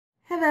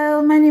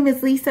Hello, my name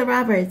is Lisa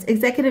Roberts,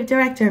 Executive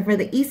Director for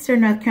the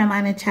Eastern North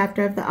Carolina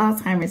chapter of the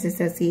Alzheimer's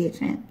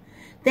Association.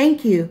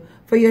 Thank you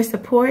for your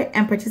support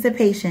and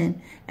participation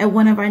at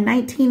one of our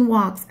 19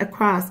 walks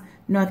across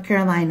North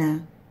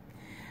Carolina.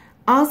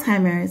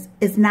 Alzheimer's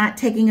is not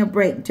taking a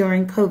break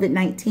during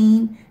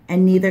COVID-19,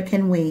 and neither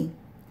can we.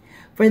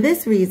 For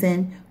this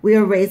reason, we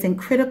are raising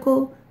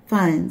critical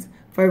funds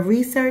for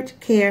research,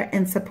 care,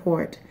 and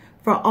support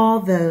for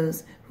all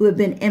those who have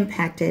been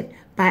impacted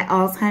by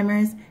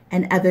Alzheimer's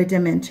and other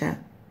dementia.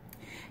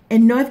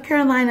 In North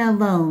Carolina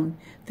alone,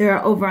 there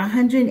are over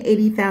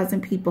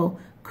 180,000 people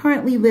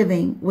currently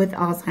living with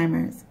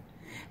Alzheimer's,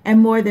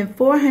 and more than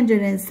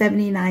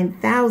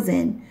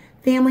 479,000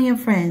 family and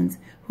friends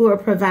who are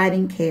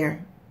providing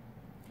care.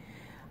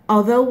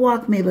 Although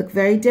WALK may look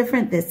very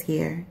different this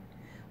year,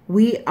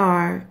 we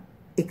are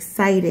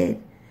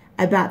excited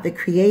about the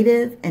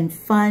creative and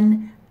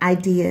fun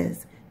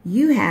ideas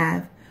you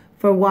have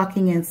for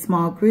walking in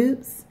small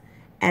groups,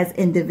 as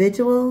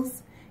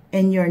individuals,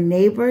 in your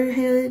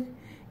neighborhood,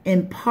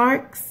 in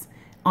parks,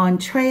 on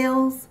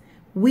trails.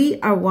 We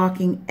are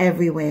walking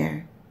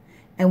everywhere,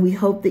 and we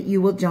hope that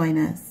you will join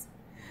us.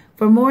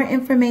 For more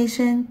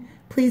information,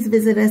 please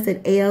visit us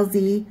at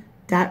alz.org/walk.